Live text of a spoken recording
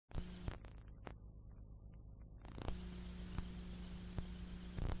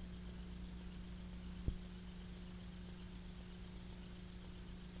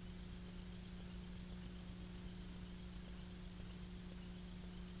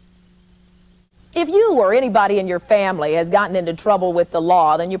If you or anybody in your family has gotten into trouble with the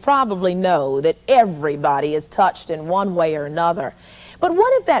law, then you probably know that everybody is touched in one way or another. But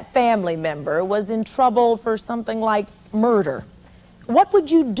what if that family member was in trouble for something like murder? What would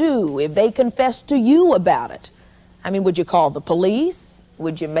you do if they confessed to you about it? I mean, would you call the police?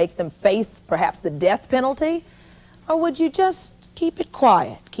 Would you make them face perhaps the death penalty? Or would you just keep it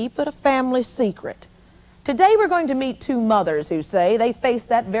quiet, keep it a family secret? Today we're going to meet two mothers who say they face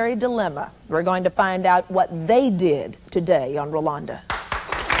that very dilemma. We're going to find out what they did today on Rolonda.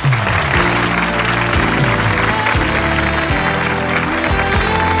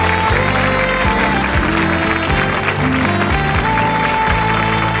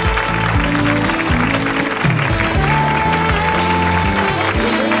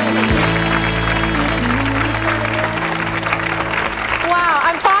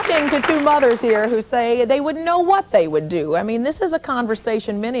 To two mothers here who say they wouldn't know what they would do. I mean, this is a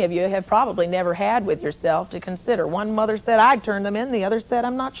conversation many of you have probably never had with yourself to consider. One mother said, I'd turn them in. The other said,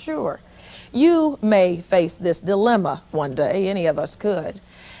 I'm not sure. You may face this dilemma one day. Any of us could.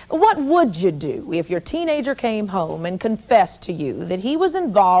 What would you do if your teenager came home and confessed to you that he was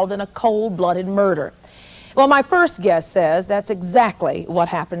involved in a cold-blooded murder? Well, my first guest says that's exactly what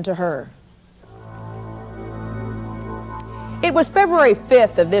happened to her. It was February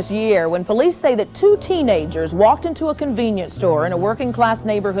 5th of this year when police say that two teenagers walked into a convenience store in a working-class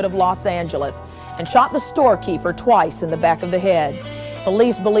neighborhood of Los Angeles and shot the storekeeper twice in the back of the head.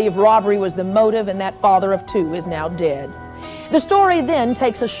 Police believe robbery was the motive, and that father of two is now dead. The story then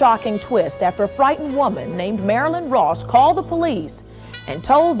takes a shocking twist after a frightened woman named Marilyn Ross called the police and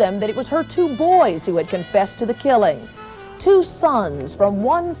told them that it was her two boys who had confessed to the killing. Two sons from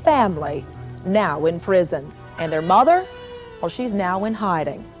one family now in prison. And their mother? Well, she's now in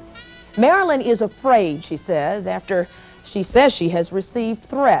hiding. Marilyn is afraid, she says, after she says she has received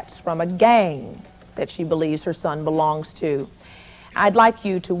threats from a gang that she believes her son belongs to. I'd like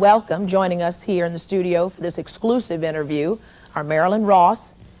you to welcome, joining us here in the studio for this exclusive interview, are Marilyn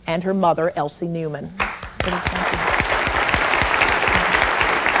Ross and her mother, Elsie Newman. Please, thank you.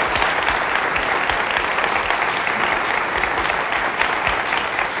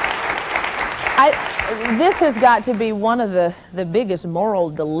 This has got to be one of the biggest moral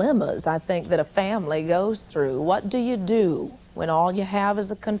dilemmas, I think, that a family goes through. What do you do when all you have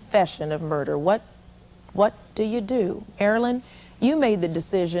is a confession of murder? What do you do? Marilyn, you made the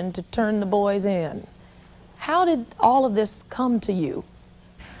decision to turn the boys in. How did all of this come to you?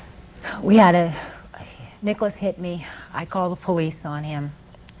 Nicholas hit me. I called the police on him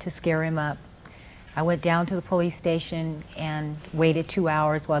to scare him up. I went down to the police station and waited 2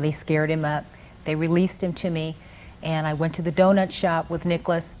 hours while they scared him up. They released him to me, and I went to the donut shop with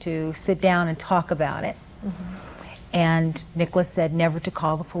Nicholas to sit down and talk about it. And Nicholas said never to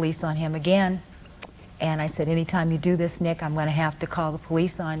call the police on him again. And I said, anytime you do this, Nick, I'm going to have to call the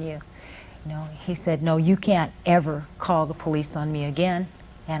police on you. No, he said, no, you can't ever call the police on me again.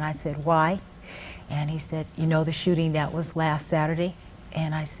 And I said, why? And he said, you know the shooting that was last Saturday?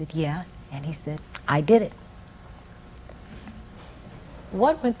 And I said, yeah. And he said, I did it.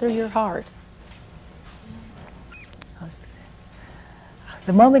 What went through your heart?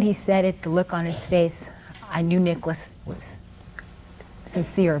 The moment he said it, the look on his face, I knew Nicholas was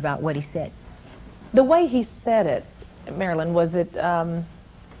sincere about what he said. The way he said it, Marilyn, was it,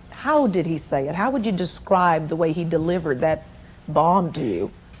 how did he say it? How would you describe the way he delivered that bomb to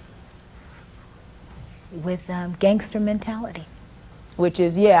you? With gangster mentality. Which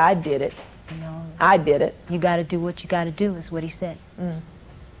is, yeah, I did it. You know, I did it. You got to do what you got to do, is what he said.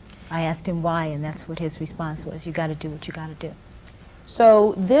 I asked him why, and that's what his response was. You got to do what you got to do.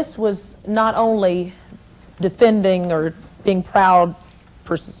 So this was not only defending or being proud,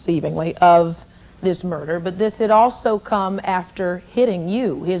 perceivingly, of this murder, but this had also come after hitting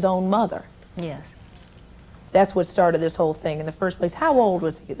you, his own mother. Yes. That's what started this whole thing in the first place. How old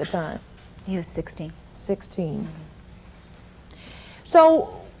was he at the time? He was 16. 16.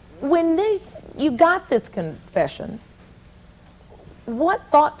 So when you got this confession, what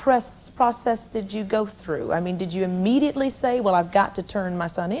thought process did you go through? I mean, did you immediately say, well, I've got to turn my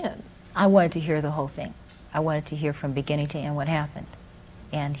son in? I wanted to hear the whole thing. I wanted to hear from beginning to end what happened.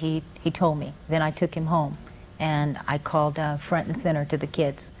 And he told me. Then I took him home, and I called front and center to the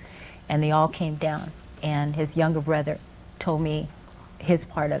kids, and they all came down. And his younger brother told me his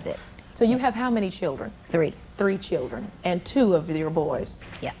part of it. So you have how many children? 3. 3 children, and 2 of your boys?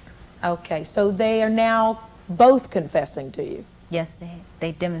 Yeah. Okay, so they are now both confessing to you? Yes,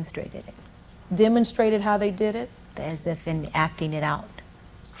 they demonstrated it. Demonstrated how they did it? As if in acting it out,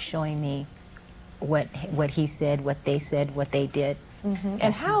 showing me what he said, what they did.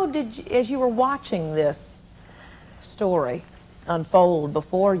 And how did you, as you were watching this story unfold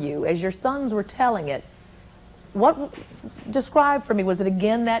before you, as your sons were telling it, what, describe for me, was it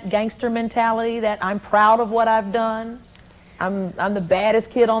again that gangster mentality, that I'm proud of what I've done? I'm the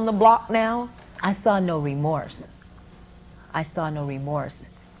baddest kid on the block now? I saw no remorse. I saw no remorse.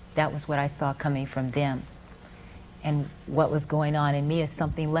 That was what I saw coming from them. And what was going on in me is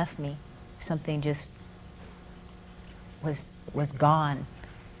something left me. Something just was gone.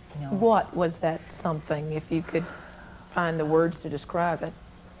 You know. What was that something, if you could find the words to describe it?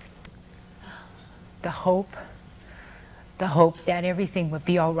 The hope that everything would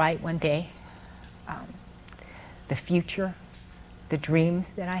be all right one day. The future, the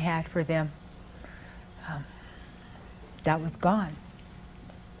dreams that I had for them, that was gone.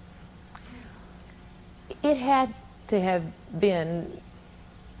 It had to have been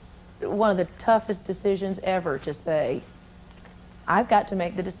one of the toughest decisions ever to say, I've got to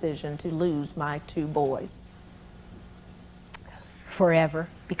make the decision to lose my 2 boys. Forever,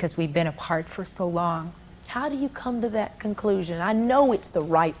 because we've been apart for so long. How do you come to that conclusion? I know it's the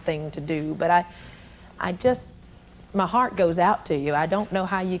right thing to do, but I just, my heart goes out to you. I don't know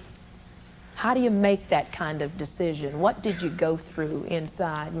how do you make that kind of decision? What did you go through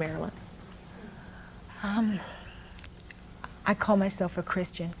inside, Marilyn? I call myself a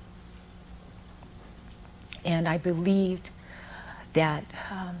Christian, and I believed that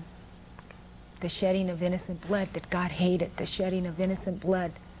the shedding of innocent blood, that God hated the shedding of innocent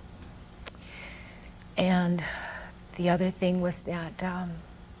blood. And the other thing was that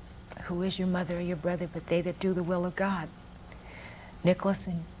who is your mother or your brother but they that do the will of God? Nicholas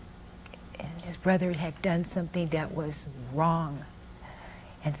and his brother had done something that was wrong,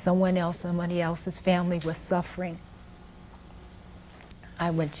 and somebody else's family was suffering. I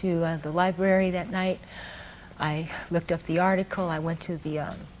went to the library that night. I looked up the article. I went to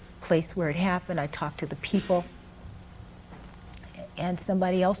the place where it happened. I talked to the people. And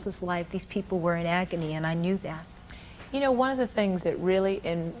somebody else's life, these people were in agony, and I knew that. You know, one of the things that really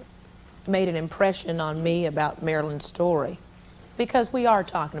made an impression on me about Marilyn's story, because we are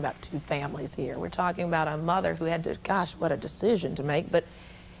talking about 2 families here. We're talking about a mother who had to, gosh, what a decision to make, but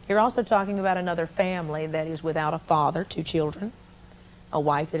you're also talking about another family that is without a father, 2 children, a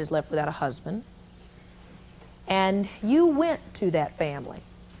wife that is left without a husband, and you went to that family.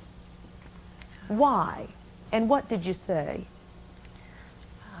 Why? And what did you say?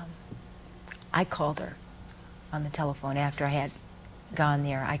 I called her on the telephone after I had gone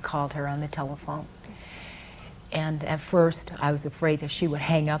there. I called her on the telephone. And at first, I was afraid that she would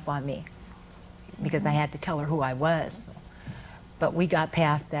hang up on me because I had to tell her who I was. But we got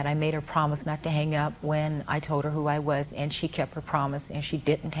past that. I made her promise not to hang up when I told her who I was, and she kept her promise, and she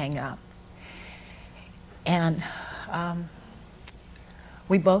didn't hang up. And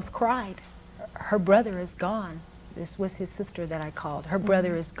we both cried. Her brother is gone. This was his sister that I called. Her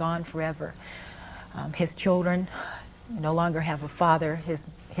brother is gone forever. His children no longer have a father.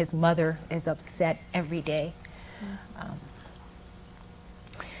 His mother is upset every day.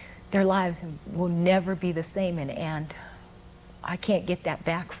 Their lives will never be the same, and I can't get that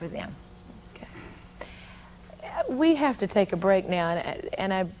back for them. Okay. We have to take a break now,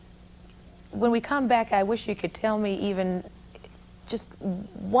 and when we come back, I wish you could tell me even just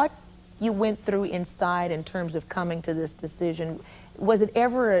what you went through inside in terms of coming to this decision. Was it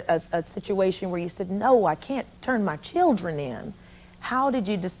ever a situation where you said, no, I can't turn my children in? How did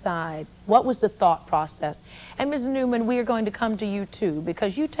you decide? What was the thought process? And Ms. Newman, we are going to come to you too,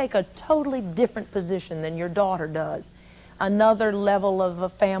 because you take a totally different position than your daughter does. Another level of a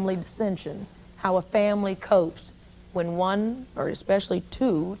family dissension, how a family copes when 1, or especially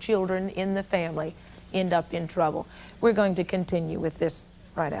 2, children in the family end up in trouble. We're going to continue with this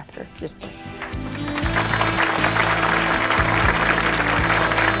right after this break.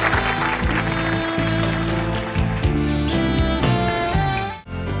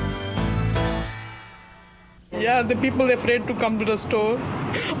 Yeah, the people are afraid to come to the store.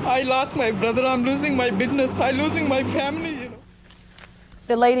 I lost my brother, I'm losing my business, I'm losing my family, you know.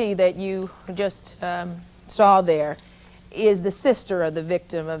 The lady that you just saw there is the sister of the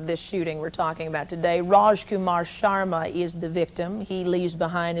victim of this shooting we're talking about today. Raj Kumar Sharma is the victim. He leaves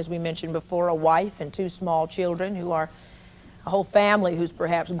behind, as we mentioned before, a wife and 2 small children who are a whole family who's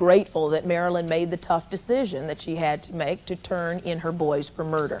perhaps grateful that Marilyn made the tough decision that she had to make to turn in her boys for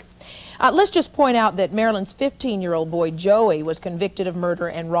murder. Let's just point out that Marilyn's 15-year-old boy, Joey, was convicted of murder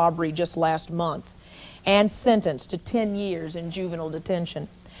and robbery just last month and sentenced to 10 years in juvenile detention.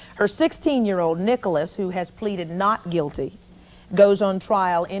 Her 16-year-old Nicholas, who has pleaded not guilty, goes on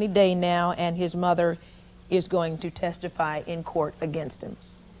trial any day now, and his mother is going to testify in court against him.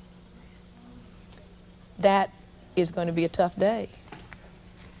 That is going to be a tough day.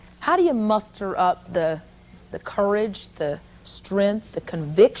 How do you muster up the courage, the strength, the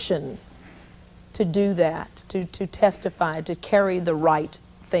conviction to do that, to testify, to carry the right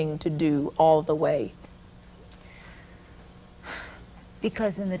thing to do all the way?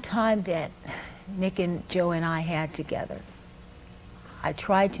 Because in the time that Nick and Joe and I had together, I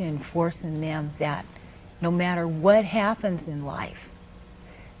tried to enforce in them that no matter what happens in life,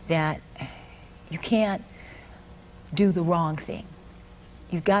 that you can't do the wrong thing.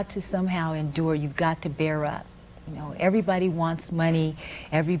 You've got to somehow endure, you've got to bear up. You know, everybody wants money,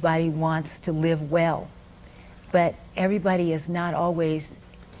 everybody wants to live well, but everybody is not always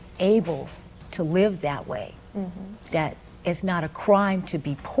able to live that way. That it's not a crime to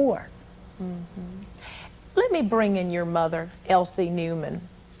be poor. Let me bring in your mother, Elsie Newman.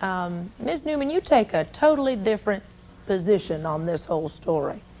 Ms. Newman, you take a totally different position on this whole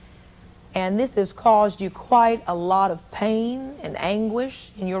story. And this has caused you quite a lot of pain and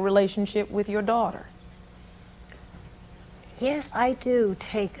anguish in your relationship with your daughter. Yes, I do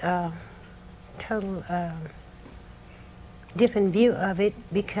take a total different view of it,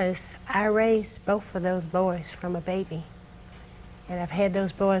 because I raised both of those boys from a baby. And I've had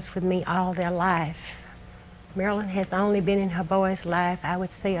those boys with me all their life. Marilyn has only been in her boys' life, I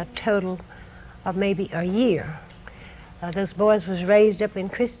would say, a total of maybe a year. Those boys was raised up in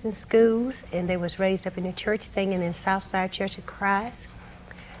Christian schools, and they was raised up in the church singing in Southside Church of Christ.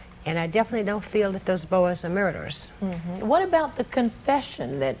 And I definitely don't feel that those boys are murderers. What about the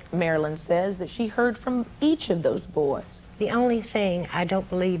confession that Marilyn says that she heard from each of those boys? The only thing I don't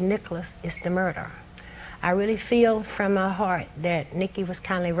believe Nicholas is the murderer. I really feel from my heart that Nicky was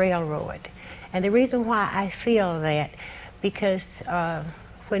kind of railroaded. And the reason why I feel that, because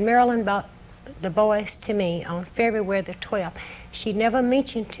when Marilyn brought the boys to me on February the 12th, she never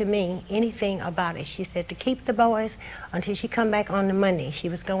mentioned to me anything about it. She said to keep the boys until she come back on the Monday. She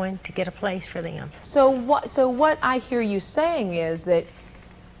was going to get a place for them. So what I hear you saying is that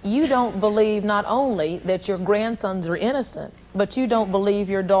you don't believe not only that your grandsons are innocent, but you don't believe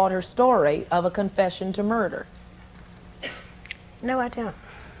your daughter's story of a confession to murder. No, I don't.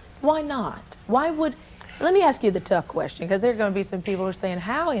 Why not? Why would... Let me ask you the tough question, because there are going to be some people who are saying,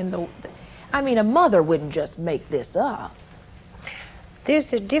 how in the... I mean, a mother wouldn't just make this up.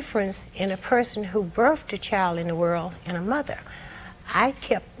 There's a difference in a person who birthed a child in the world and a mother. I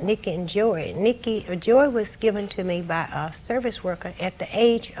kept Nicky and Joy. Joy was given to me by a service worker at the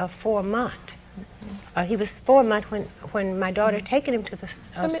age of 4 months. He was 4 months when my daughter taken him to the...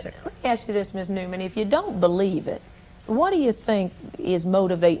 So let me ask you this, Ms. Newman. If you don't believe it, what do you think is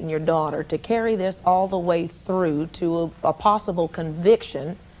motivating your daughter to carry this all the way through to a possible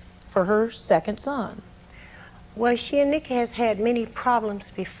conviction for her second son? Well, she and Nicky has had many problems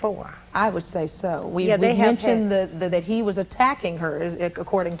before. I would say so. We mentioned that he was attacking her,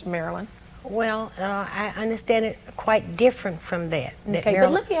 according to Marilyn. Well, I understand it quite different from that. Okay,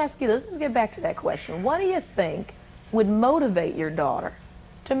 but let me ask you this. Let's get back to that question. What do you think would motivate your daughter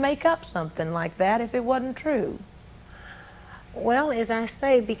to make up something like that if it wasn't true? Well, as I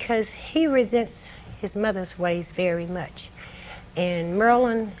say, because he resents his mother's ways very much. And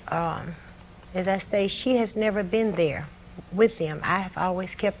Marilyn, as I say, she has never been there with them. I have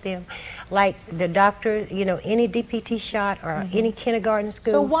always kept them, like the doctor, you know, any DPT shot or any kindergarten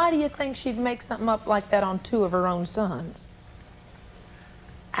school. So why do you think she'd make something up like that on 2 of her own sons?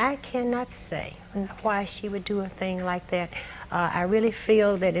 I cannot say why she would do a thing like that. I really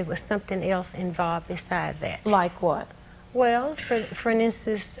feel that it was something else involved beside that. Like what? Well, for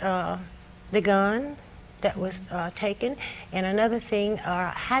instance, the gun that was taken, and another thing,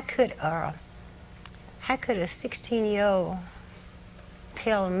 how could a 16-year-old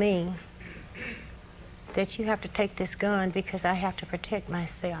tell me that you have to take this gun because I have to protect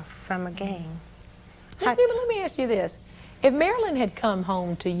myself from a gang? Ms. Newman, let me ask you this. If Marilyn had come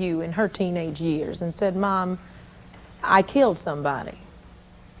home to you in her teenage years and said, Mom, I killed somebody,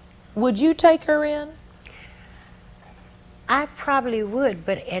 would you take her in? I probably would,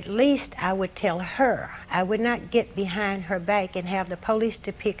 but at least I would tell her. I would not get behind her back and have the police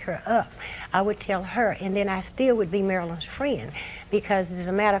to pick her up. I would tell her, and then I still would be Marilyn's friend, because as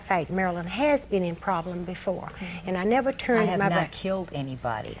a matter of fact, Marilyn has been in problem before, and I never turned my back. I have not killed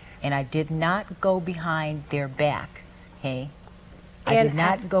anybody, and I did not go behind their back, okay? I did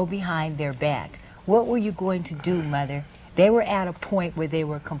not go behind their back. What were you going to do, Mother? They were at a point where they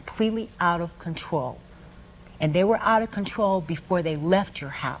were completely out of control. And they were out of control before they left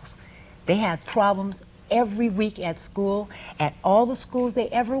your house. They had problems every week at school, at all the schools they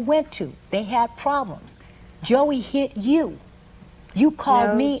ever went to. They had problems. Joey hit you. You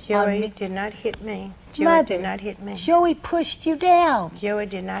called me. Joey did not hit me. Joey Mother, did not hit me. Joey pushed you down. Joey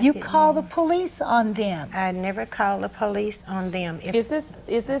did not hit me. You called the police on them. I never called the police on them. Is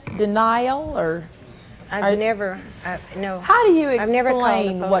this denial or? No. How do you I've never called the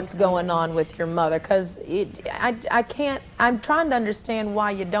explain police what's going on with your mother? Because I can't. I'm trying to understand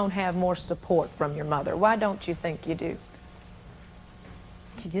why you don't have more support from your mother. Why don't you think you do?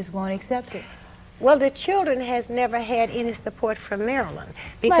 She just won't accept it. Well, the children has never had any support from Marilyn.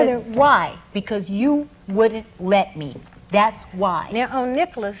 Mother, why? Because you wouldn't let me. That's why. Now, on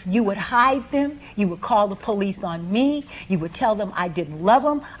Nicholas... You would hide them. You would call the police on me. You would tell them I didn't love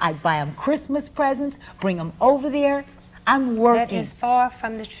them. I'd buy them Christmas presents, bring them over there. I'm working. That is far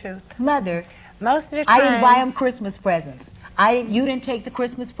from the truth. Mother, most of the time... I didn't buy them Christmas presents. You didn't take the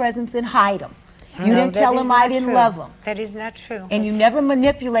Christmas presents and hide them. You didn't tell them I didn't love them. That is not true. And you never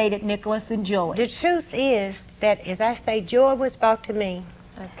manipulated Nicholas and Joey. The truth is that, as I say, Joey was brought to me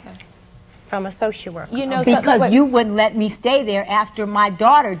from a social worker. You know, because you wouldn't let me stay there after my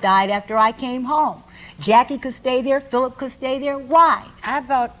daughter died after I came home. Jackie could stay there, Philip could stay there. Why? I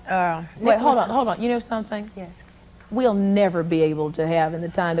bought... Wait, hold on. You know something? Yes. We'll never be able to have, in the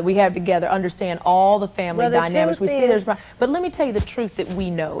time that we have together, understand all the family dynamics. We see there's, but let me tell you the truth that we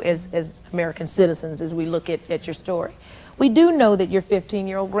know as American citizens as we look at your story. We do know that your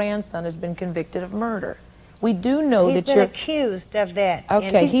 15-year-old grandson has been convicted of murder. We do know that you're accused of that.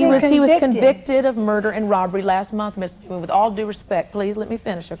 Okay, he was convicted of murder and robbery last month, Miss Newman. With all due respect, please let me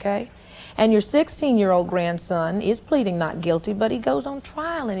finish, okay? And your 16-year-old grandson is pleading not guilty, but he goes on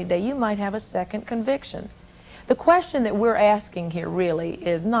trial any day. You might have a second conviction. The question that we're asking here really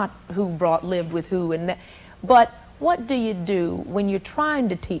is not who lived with who, but what do you do when you're trying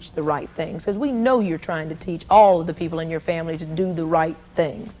to teach the right things? Because we know you're trying to teach all of the people in your family to do the right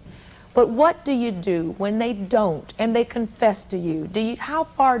things. But what do you do when they don't and they confess to you? How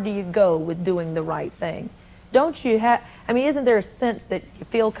far do you go with doing the right thing? Don't you have, I mean, isn't there a sense that you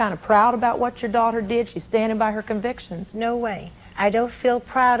feel kind of proud about what your daughter did? She's standing by her convictions. No way. I don't feel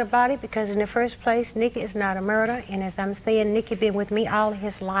proud about it because in the first place, Nicky is not a murderer, and as I'm saying, Nicky been with me all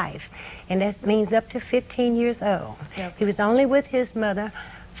his life, and that means up to 15 years old. Okay. He was only with his mother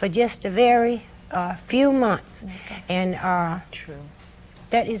for just a very few months, and true.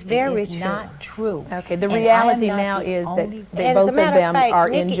 That is very true. Not true. Okay, the reality now is that both of them are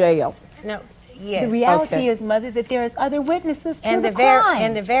in jail. No. Yes. The reality is, Mother, that there is other witnesses to the crime.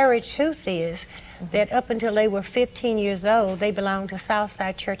 And the very truth is that up until they were 15 years old, they belonged to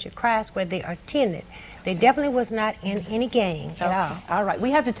Southside Church of Christ, where they attended. They definitely was not in any gang at all. All right,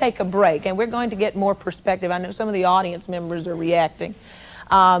 we have to take a break, and we're going to get more perspective. I know some of the audience members are reacting.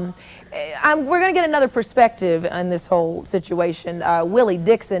 We're going to get another perspective on this whole situation. Willie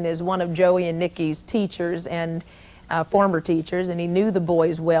Dixon is one of Joey and Nikki's teachers and former teachers, and he knew the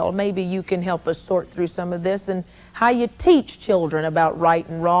boys well. Maybe you can help us sort through some of this and how you teach children about right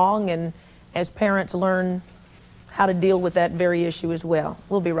and wrong, and as parents learn how to deal with that very issue as well.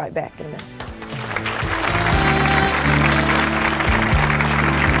 We'll be right back in a minute.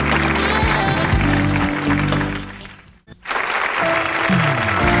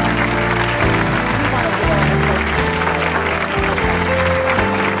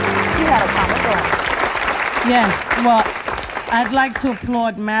 Yes, well, I'd like to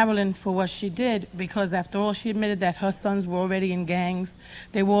applaud Marilyn for what she did, because after all, she admitted that her sons were already in gangs.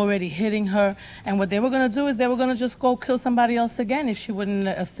 They were already hitting her, and what they were going to do is they were going to just go kill somebody else again if she wouldn't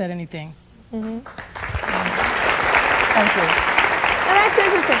have said anything. Mm-hmm. Thank you. Now that's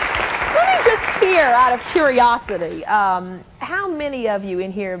interesting. Let me just hear, out of curiosity, how many of you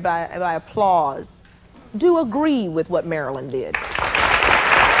in here, by applause, do agree with what Marilyn did?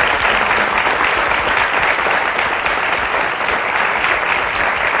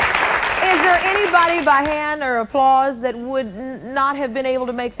 Anybody by hand or applause that would not have been able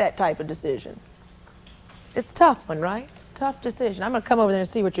to make that type of decision? It's a tough one, right? Tough decision. I'm going to come over there and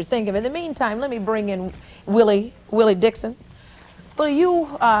see what you're thinking. In the meantime, let me bring in Willie Dixon. Well, you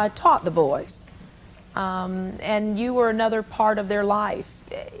taught the boys, and you were another part of their life.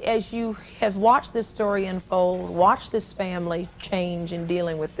 As you have watched this story unfold, watched this family change in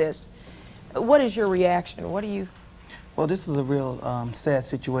dealing with this, what is your reaction? What do you... Well, this is a real sad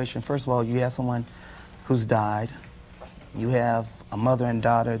situation. First of all, you have someone who's died. You have a mother and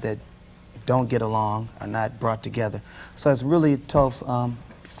daughter that don't get along, are not brought together. So it's really a tough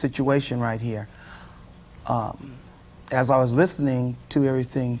situation right here. As I was listening to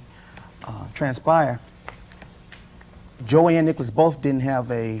everything transpire, Joey and Nicholas both didn't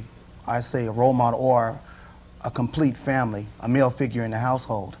have a role model or a complete family, a male figure in the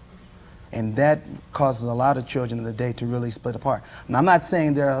household. And that causes a lot of children of the day to really split apart. Now, I'm not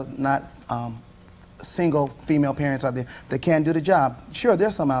saying there are not single female parents out there that can do the job. Sure,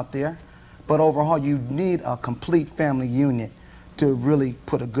 there's some out there, but overall, you need a complete family unit to really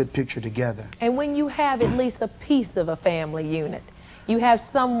put a good picture together. And when you have at least a piece of a family unit, you have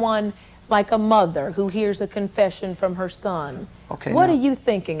someone like a mother who hears a confession from her son. Okay, what now, are you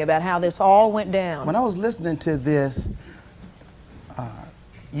thinking about how this all went down? When I was listening to this,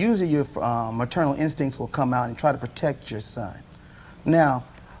 usually your maternal instincts will come out and try to protect your son. Now,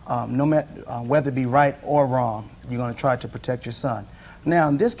 no matter whether it be right or wrong, you're going to try to protect your son. Now,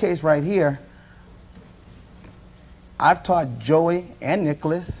 in this case right here, I've taught Joey and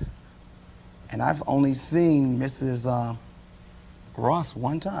Nicholas, and I've only seen Mrs. Ross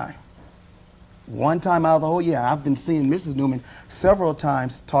one time. One time out of the whole year. I've been seeing Mrs. Newman several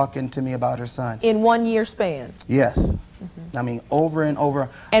times talking to me about her son. In 1 year span? Yes. I mean, over and over.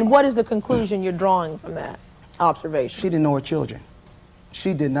 And what is the conclusion you're drawing from that observation? She didn't know her children.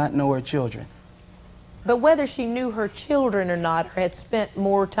 She did not know her children. But whether she knew her children or not, or had spent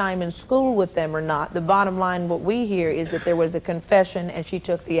more time in school with them or not, the bottom line, what we hear is that there was a confession and she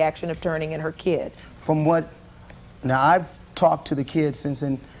took the action of turning in her kid. From what, now I've talked to the kids since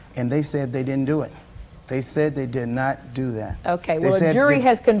then, and they said they didn't do it. They said they did not do that. Okay, well, a jury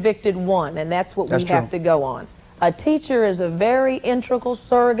has convicted one, and that's what we have to go on. A teacher is a very integral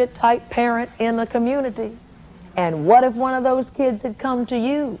surrogate type parent in a community. And what if one of those kids had come to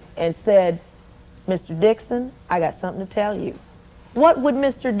you and said, Mr. Dixon, I got something to tell you? What would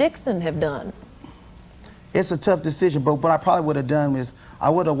Mr. Dixon have done? It's a tough decision, but what I probably would have done is I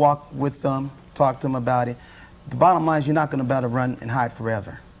would have walked with them, talked to them about it. The bottom line is you're not going to be able to run and hide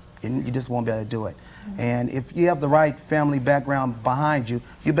forever. You just won't be able to do it. And if you have the right family background behind you,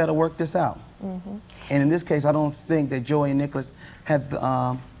 you better work this out. And in this case, I don't think that Joey and Nicholas had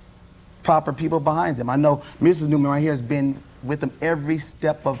the proper people behind them. I know Mrs. Newman right here has been with them every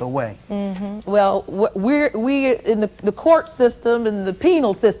step of the way. Well, we in the court system and the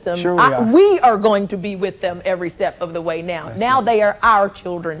penal system, sure we are going to be with them every step of the way now. Now they are our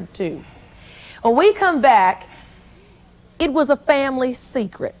children too. When we come back, it was a family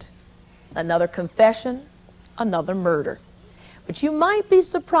secret. Another confession, another murder. But you might be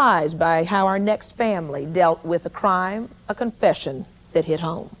surprised by how our next family dealt with a crime, a confession that hit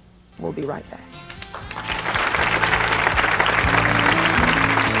home. We'll be right back.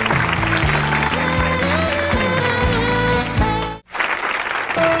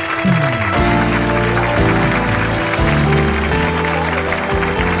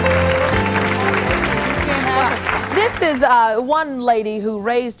 This is one lady who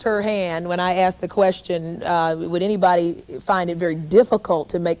raised her hand when I asked the question, would anybody find it very difficult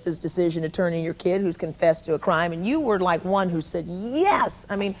to make this decision to turn in your kid who's confessed to a crime? And you were like one who said, yes.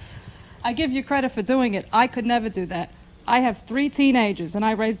 I mean, I give you credit for doing it. I could never do that. I have 3 teenagers, and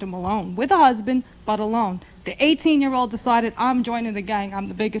I raised them alone, with a husband, but alone. The 18-year-old decided, I'm joining the gang. I'm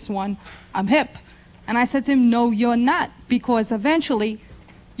the biggest one. I'm hip. And I said to him, no, you're not, because eventually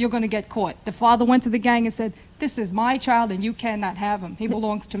you're going to get caught. The father went to the gang and said, this is my child, and you cannot have him. He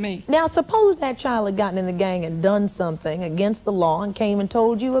belongs to me. Now, suppose that child had gotten in the gang and done something against the law and came and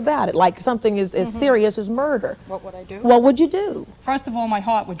told you about it, like something as serious as murder. What would I do? What would you do? First of all, my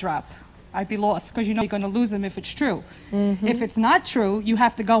heart would drop. I'd be lost, because you know you're going to lose him if it's true. If it's not true, you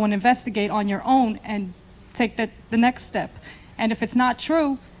have to go and investigate on your own and take the next step. And if it's not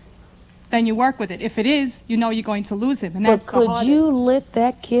true, then you work with it. If it is, you know you're going to lose him, and that's the hardest. But could you let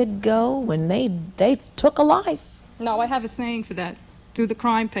that kid go when they took a life? No, I have a saying for that. Do the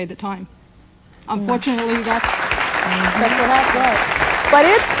crime, pay the time. Unfortunately, that's what happened. But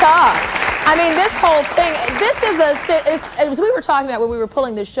it's tough. I mean, this whole thing, as we were talking about when we were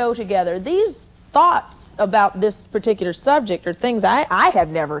pulling this show together, these thoughts about this particular subject are things I have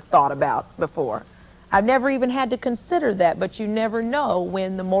never thought about before. I've never even had to consider that, but you never know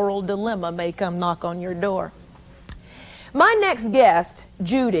when the moral dilemma may come knock on your door. My next guest,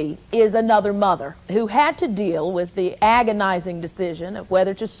 Judy, is another mother who had to deal with the agonizing decision of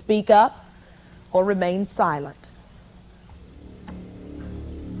whether to speak up or remain silent.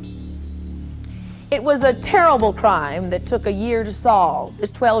 It was a terrible crime that took a year to solve.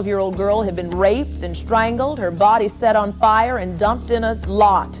 This 12-year-old girl had been raped and strangled, her body set on fire and dumped in a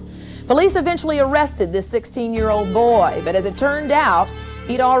lot. Police eventually arrested this 16-year-old boy, but as it turned out,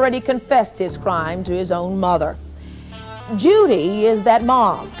 he'd already confessed his crime to his own mother. Judy is that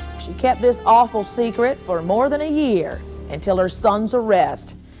mom. She kept this awful secret for more than a year until her son's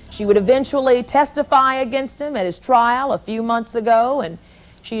arrest. She would eventually testify against him at his trial a few months ago, and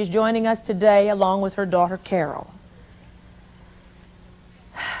she is joining us today along with her daughter, Carol.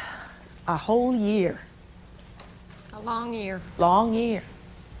 A whole year. A long year. Long year.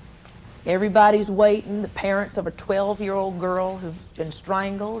 Everybody's waiting. The parents of a 12-year-old girl who's been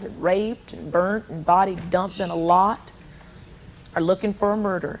strangled and raped and burnt and body dumped in a lot are looking for a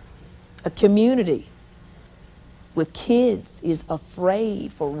murderer. A community with kids is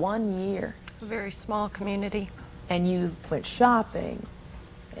afraid for 1 year. A very small community. And you went shopping,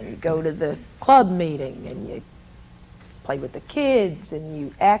 and you go to the club meeting, and you play with the kids, and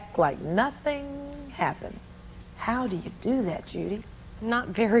you act like nothing happened. How do you do that, Judy? Not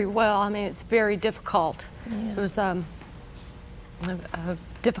very well. I mean, it's very difficult. Yeah. It was a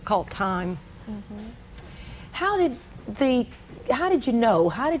difficult time. Mm-hmm. How did you know?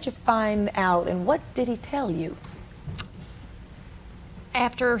 How did you find out, and what did he tell you?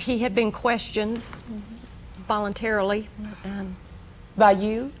 After he had been questioned voluntarily. By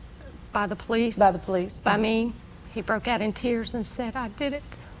you? By the police. By the police? By me. He broke out in tears and said, "I did it."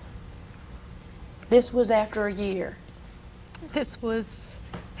 This was after a year? This was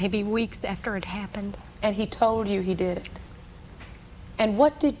maybe weeks after it happened. And he told you he did it? And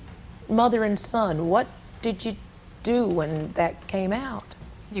what did mother and son, what did you do when that came out?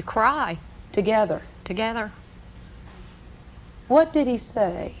 You cry. Together? Together. What did he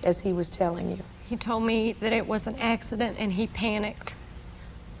say as he was telling you? He told me that it was an accident and he panicked.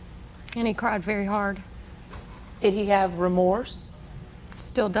 And he cried very hard. Did he have remorse?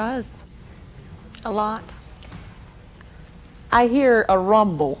 Still does. A lot. I hear a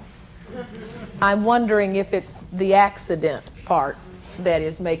rumble. I'm wondering if it's the accident part that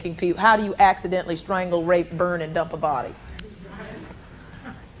is making people... How do you accidentally strangle, rape, burn, and dump a body?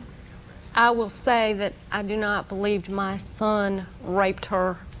 I will say that I do not believe my son raped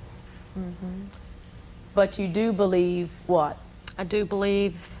her. Mm-hmm. But you do believe what? I do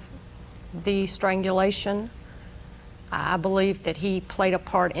believe the strangulation. I believe that he played a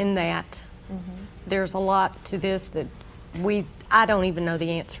part in that. Mm-hmm. There's a lot to this that I don't even know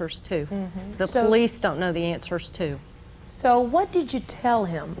the answers to. Mm-hmm. The police don't know the answers to. So what did you tell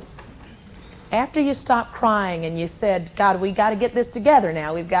him? After you stopped crying and you said, God, we got to get this together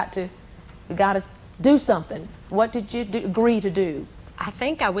now. We got to do something. What did you agree to do? I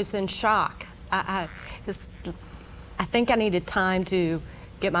think I was in shock. I think I needed time to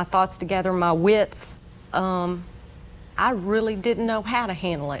get my thoughts together, my wits. I really didn't know how to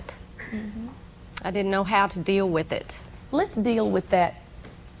handle it. Mm-hmm. I didn't know how to deal with it. Let's deal with that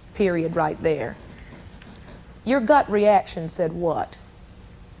period right there. Your gut reaction said what?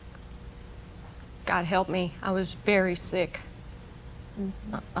 God help me. I was very sick.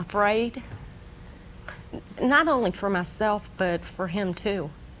 Mm-hmm. Afraid. Not only for myself, but for him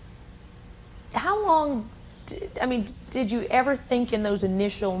too. How long, did you ever think in those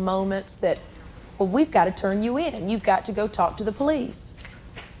initial moments that, well, we've got to turn you in. You've got to go talk to the police?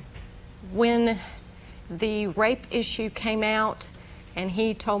 When the rape issue came out and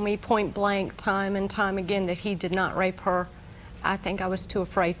he told me point blank time and time again that he did not rape her, I think I was too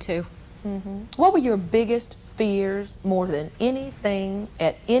afraid to. Mm-hmm. What were your biggest fears more than anything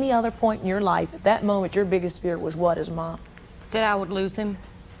at any other point in your life? At that moment, your biggest fear was what as mom? That I would lose him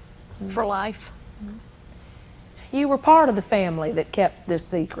for life. You were part of the family that kept this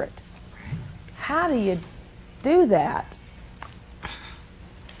secret. How do you do that?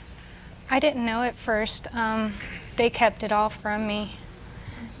 I didn't know at first. They kept it all from me.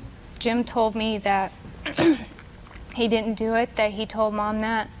 Jim told me that he didn't do it, that he told Mom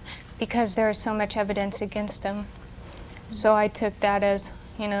that because there was so much evidence against him. So I took that as,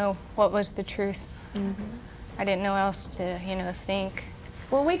 what was the truth. Mm-hmm. I didn't know else to, think.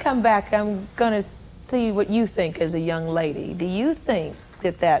 When we come back, I'm going to see what you think as a young lady. Do you think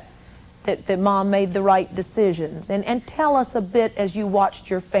that Mom made the right decisions? And tell us a bit as you watched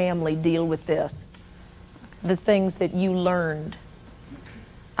your family deal with this, the things that you learned.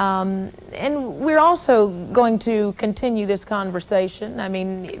 And we're also going to continue this conversation,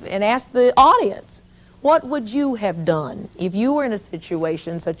 and ask the audience, what would you have done if you were in a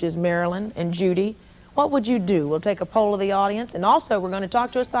situation such as Marilyn and Judy? What would you do? We'll take a poll of the audience, and also we're going to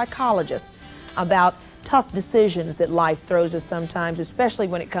talk to a psychologist about tough decisions that life throws us sometimes, especially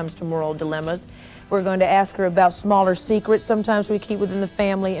when it comes to moral dilemmas. We're going to ask her about smaller secrets sometimes we keep within the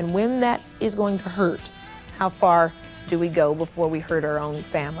family and when that is going to hurt. How far do we go before we hurt our own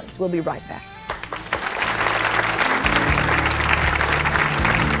families? We'll be right back.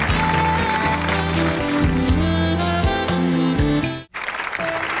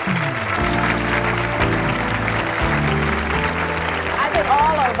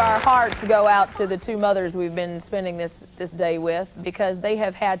 Our hearts go out to the two mothers we've been spending this day with, because they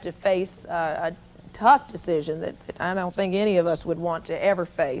have had to face a tough decision that I don't think any of us would want to ever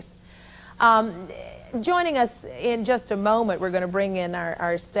face. Joining us in just a moment, we're going to bring in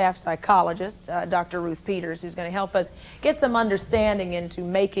our staff psychologist, Dr. Ruth Peters, who's going to help us get some understanding into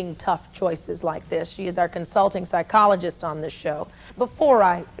making tough choices like this. She is our consulting psychologist on this show. Before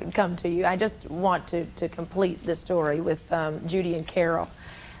I come to you, I just want to complete the story with Judy and Carol.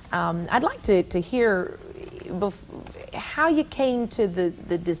 I'd like to hear how you came to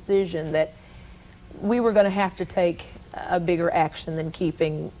the decision that we were going to have to take a bigger action than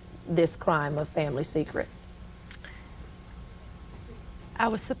keeping this crime a family secret. I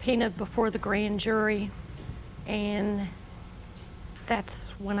was subpoenaed before the grand jury, and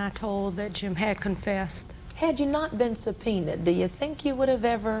that's when I told that Jim had confessed. Had you not been subpoenaed, do you think you would have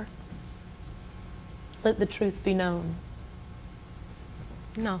ever let the truth be known?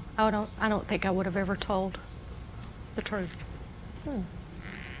 No, I don't think I would have ever told the truth.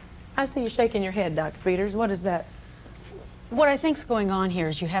 I see you shaking your head, Dr. Peters. What is that? What I think's going on here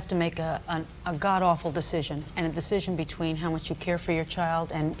is you have to make a god-awful decision, and a decision between how much you care for your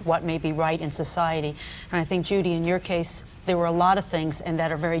child and what may be right in society. And I think, Judy, in your case, there were a lot of things and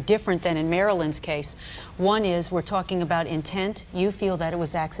that are very different than in Marilyn's case. One is we're talking about intent. You feel that it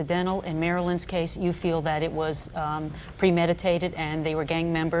was accidental. In Marilyn's case, you feel that it was premeditated and they were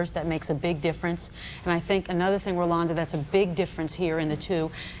gang members. That makes a big difference. And I think another thing, Rolonda, that's a big difference here in the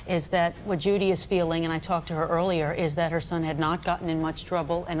two is that what Judy is feeling, and I talked to her earlier, is that her son had not gotten in much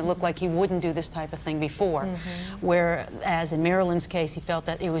trouble and it looked like he wouldn't do this type of thing before. Whereas in Marilyn's case, he felt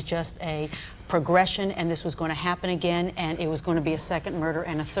that it was just a progression and this was going to happen again and it was going to be a second murder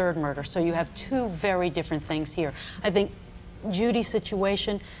and a third murder. So you have two very different things here. I think Judy's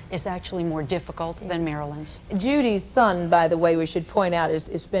situation is actually more difficult than Marilyn's. Judy's son, by the way, we should point out,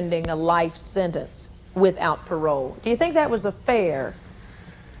 is spending a life sentence without parole. Do you think that was a fair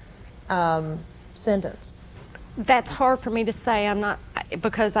sentence? That's hard for me to say. I'm not,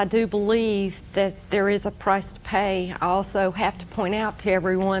 because I do believe that there is a price to pay. I also have to point out to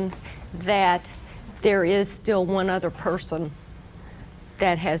everyone that there is still one other person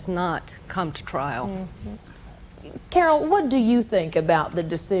that has not come to trial. Carol, what do you think about the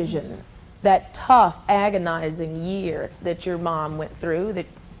decision, that tough, agonizing year that your mom went through,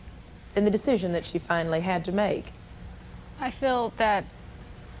 and the decision that she finally had to make? I feel that,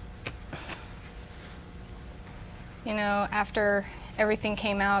 you know, after everything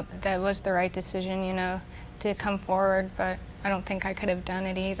came out, that was the right decision, you know, to come forward, but I don't think I could have done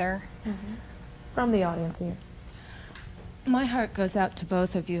it either. From the audience here. My heart goes out to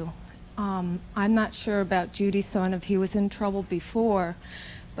both of you. I'm not sure about Judy's son, if he was in trouble before,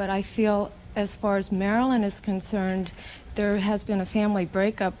 but I feel as far as Marilyn is concerned, there has been a family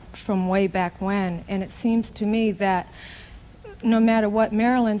breakup from way back when, and it seems to me that no matter what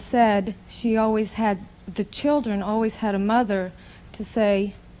Marilyn said, she always had, the children always had a mother to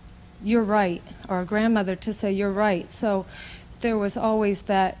say, you're right, or a grandmother to say, you're right. So there was always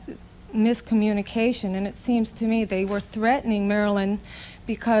that miscommunication, and it seems to me they were threatening Marilyn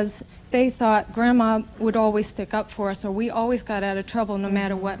because they thought Grandma would always stick up for us, or we always got out of trouble no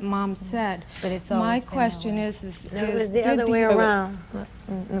matter what Mom said. But it's my question is no, it was the other way around.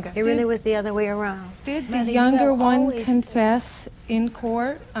 It really was the other way around. Did the younger one confess in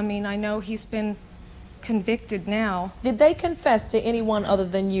court? I mean, I know he's been convicted now. Did they confess to anyone other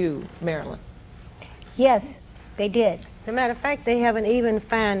than you, Marilyn? Yes, they did. As a matter of fact, they haven't even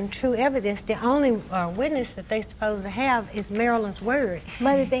found true evidence. The only witness that they're supposed to have is Marilyn's word.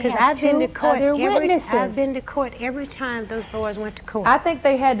 Because I've been to court every time those boys went to court. I think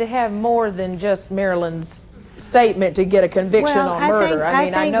they had to have more than just Marilyn's statement to get a conviction on murder.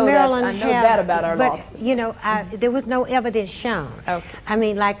 I know that about our losses. You know, there was no evidence shown. Okay. I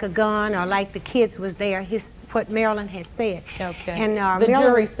mean, like a gun or like the kids was there. What Marilyn had said. Okay. And the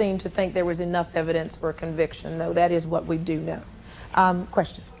jury seemed to think there was enough evidence for a conviction, though. That is what we do know.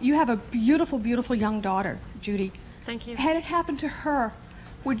 Question. You have a beautiful, beautiful young daughter, Judy. Thank you. Had it happened to her,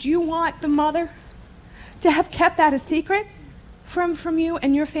 would you want the mother to have kept that a secret from you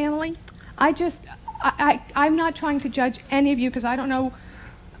and your family? I'm not trying to judge any of you because I don't know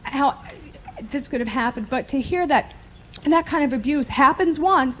how this could have happened, but to hear that kind of abuse happens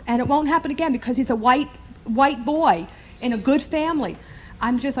once and it won't happen again because he's a white boy in a good family.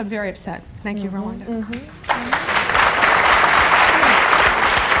 I'm very upset. Thank you, Rolonda.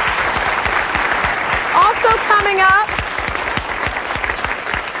 Also coming up,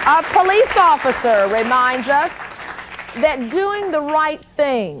 a police officer reminds us that doing the right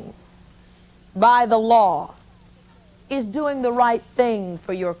thing by the law is doing the right thing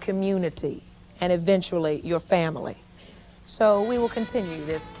for your community and eventually your family. So we will continue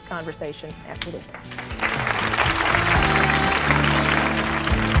this conversation after this.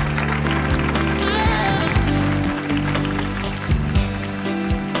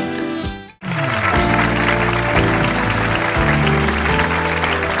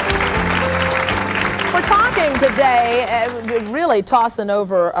 today, really tossing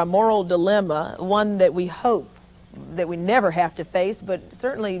over a moral dilemma, one that we hope that we never have to face, but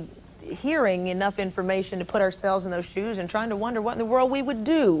certainly hearing enough information to put ourselves in those shoes and trying to wonder what in the world we would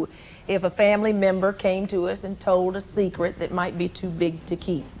do if a family member came to us and told a secret that might be too big to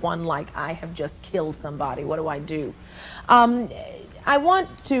keep. One like, I have just killed somebody, what do I do? I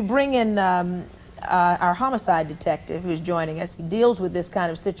want to bring in our homicide detective who's joining us. He deals with this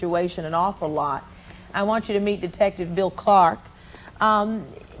kind of situation an awful lot. I want you to meet Detective Bill Clark.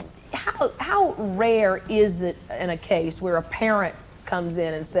 How rare is it in a case where a parent comes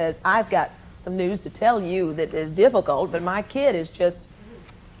in and says, I've got some news to tell you that is difficult, but my kid has just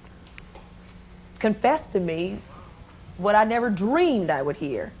confessed to me what I never dreamed I would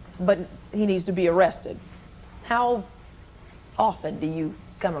hear, but he needs to be arrested. How often do you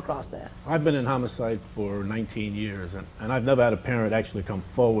come across that? I've been in homicide for 19 years, and I've never had a parent actually come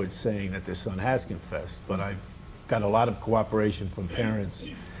forward saying that their son has confessed, but I've got a lot of cooperation from parents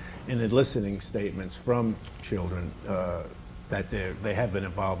in eliciting statements from children that they have been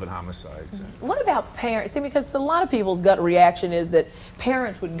involved in homicides. What about parents? See, because a lot of people's gut reaction is that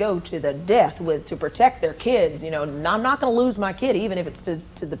parents would go to the death to protect their kids. You know, I'm not going to lose my kid, even if it's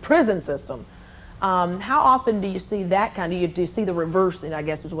to the prison system. How often do you see that kind of, do you see the reverse, I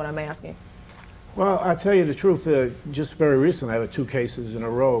guess is what I'm asking? Well, I'll tell you the truth, just very recently I had 2 cases in a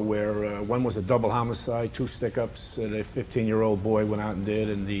row where one was a double homicide, 2 stick-ups that a 15-year-old boy went out and did,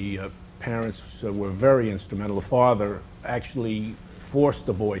 and the parents were very instrumental. The father actually forced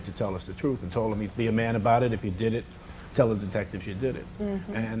the boy to tell us the truth and told him he'd be a man about it. If you did it, tell the detectives you did it.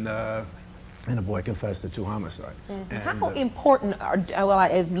 And the boy confessed to 2 homicides. How important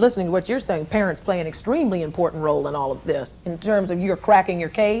listening to what you're saying, parents play an extremely important role in all of this, in terms of you're cracking your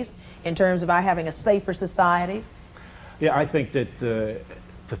case, in terms of our having a safer society? Yeah, I think that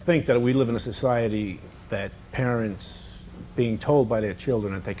to think that we live in a society that parents being told by their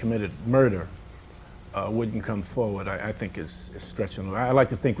children that they committed murder wouldn't come forward, I think is stretching. I like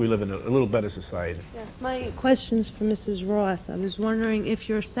to think we live in a little better society. Yes, my question's for Mrs. Ross. I was wondering, if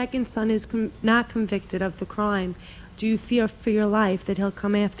your second son is not convicted of the crime, do you fear for your life that he'll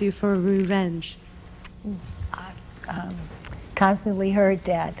come after you for revenge? I constantly heard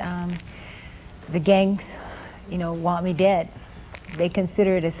that the gangs, want me dead. They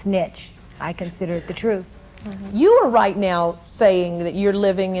consider it a snitch. I consider it the truth. You are right now saying that you're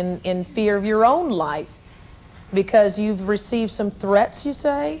living in fear of your own life because you've received some threats, you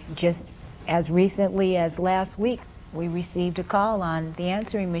say? Just as recently as last week, we received a call on the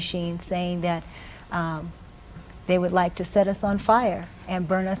answering machine saying that they would like to set us on fire and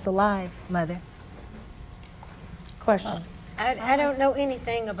burn us alive, Mother. Question. I don't know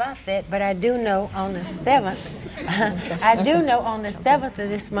anything about that, but I do know on the 7th, I do know on the 7th of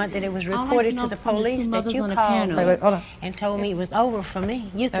this month that it was reported to the police that you called and told me it was over for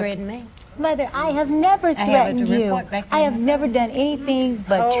me. You threatened me. Mother, I have never threatened you. I have never done anything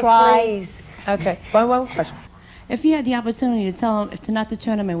but try. Okay, one more question. If you had the opportunity to tell them not to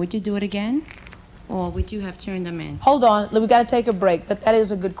turn them in, would you do it again? Or would you have turned them in? Hold on, we got to take a break, but that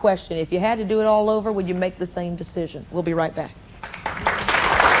is a good question. If you had to do it all over, would you make the same decision? We'll be right back.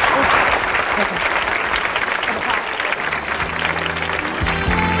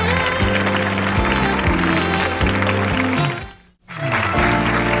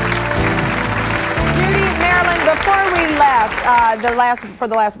 For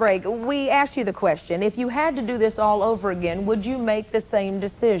the last break, we asked you the question, if you had to do this all over again, would you make the same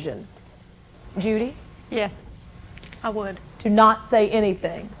decision? Judy? Yes, I would. To not say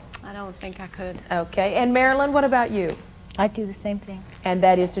anything? I don't think I could. Okay, and Marilyn, what about you? I'd do the same thing. And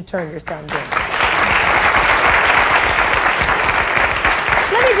that is to turn your sons in.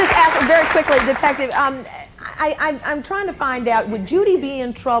 Let me just ask very quickly, Detective, I'm trying to find out, would Judy be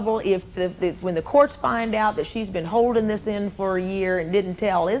in trouble if when the courts find out that she's been holding this in for a year and didn't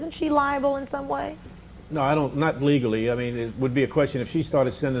tell? Isn't she liable in some way? No, I don't, not legally. I mean, it would be a question if she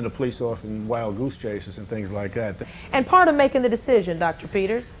started sending the police off in wild goose chases and things like that. And part of making the decision, Dr.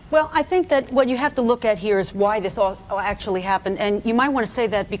 Peters? Well, I think that what you have to look at here is why this all actually happened. And you might want to say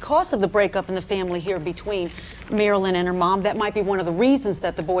that because of the breakup in the family here between Marilyn and her mom, that might be one of the reasons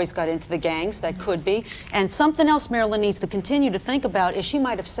that the boys got into the gangs. That could be. And something else Marilyn needs to continue to think about is she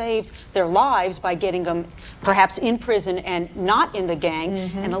might have saved their lives by getting them perhaps in prison and not in the gang.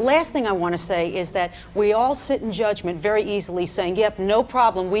 And the last thing I want to say is that we all sit in judgment very easily saying, yep, no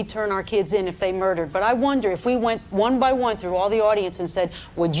problem, we'd turn our kids in if they murdered. But I wonder if we went one by one through all the audience and said,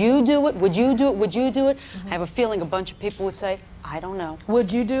 would you do it? Would you do it? Would you do it? I have a feeling a bunch of people would say, I don't know.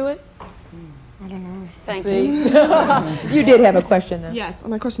 Would you do it? I don't know. Thank you. You did have a question, though. Yes,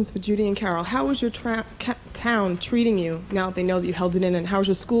 my question's for Judy and Carol. How is your town treating you now that they know that you held it in, and how is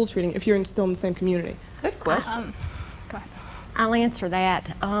your school treating if you're still in the same community? Good question. I'll answer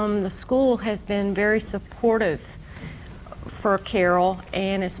that. The school has been very supportive for Carol,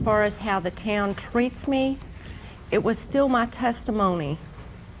 and as far as how the town treats me, it was still my testimony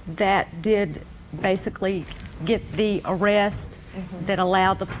that did basically get the arrest that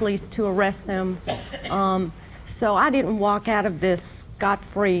allowed the police to arrest them. So I didn't walk out of this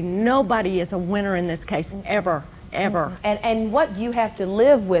scot-free. Nobody is a winner in this case, ever, ever. And what you have to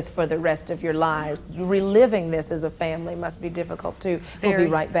live with for the rest of your lives, reliving this as a family must be difficult too. We'll be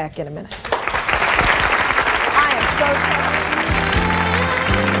right back in a minute. I am so sorry.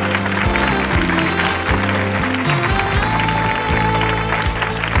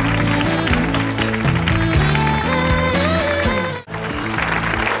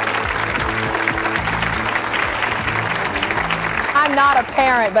 I'm not a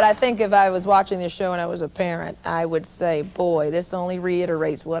parent, but I think if I was watching this show and I was a parent, I would say, boy, this only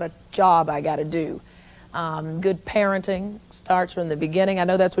reiterates what a job I got to do. Good parenting starts from the beginning. I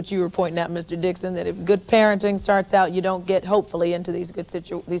know that's what you were pointing out, Mr. Dixon, that if good parenting starts out, you don't get, hopefully, into these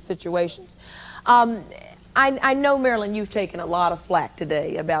these situations. I know, Marilyn, you've taken a lot of flack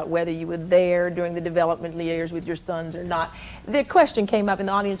today about whether you were there during the developmental years with your sons or not. The question came up in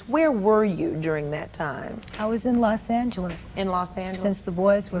the audience, where were you during that time? I was in Los Angeles. In Los Angeles? Since the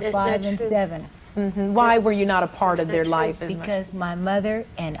boys were 5 and 7. Why were you not a part of their life as much? Because my mother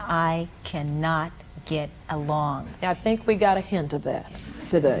and I cannot get along. I think we got a hint of that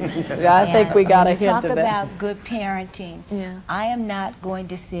today. I think we got a hint of that. Talk about good parenting. Yeah. I am not going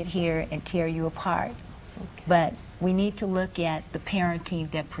to sit here and tear you apart. But we need to look at the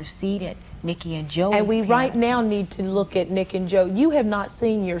parenting that preceded Nikki and Joey's And we parenting. right now need to look at Nick and Joe. You have not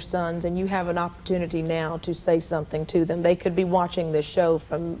seen your sons, and you have an opportunity now to say something to them. They could be watching this show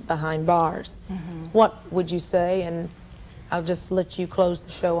from behind bars. What would you say? And I'll just let you close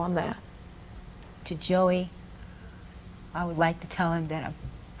the show on that. To Joey, I would like to tell him that I'm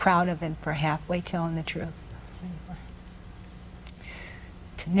proud of him for halfway telling the truth.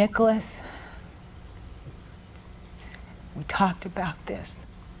 To Nicholas, we talked about this,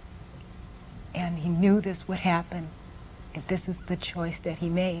 and he knew this would happen, and this is the choice that he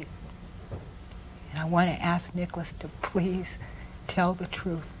made. And I want to ask Nicholas to please tell the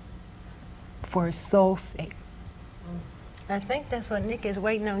truth for his soul's sake. I think that's what Nick is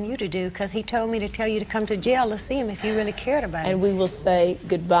waiting on you to do, because he told me to tell you to come to jail to see him if you really cared about him. And we will say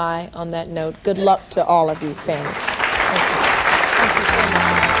goodbye on that note. Good luck to all of you, families. Thank you. Thank you so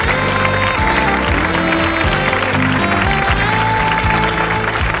much.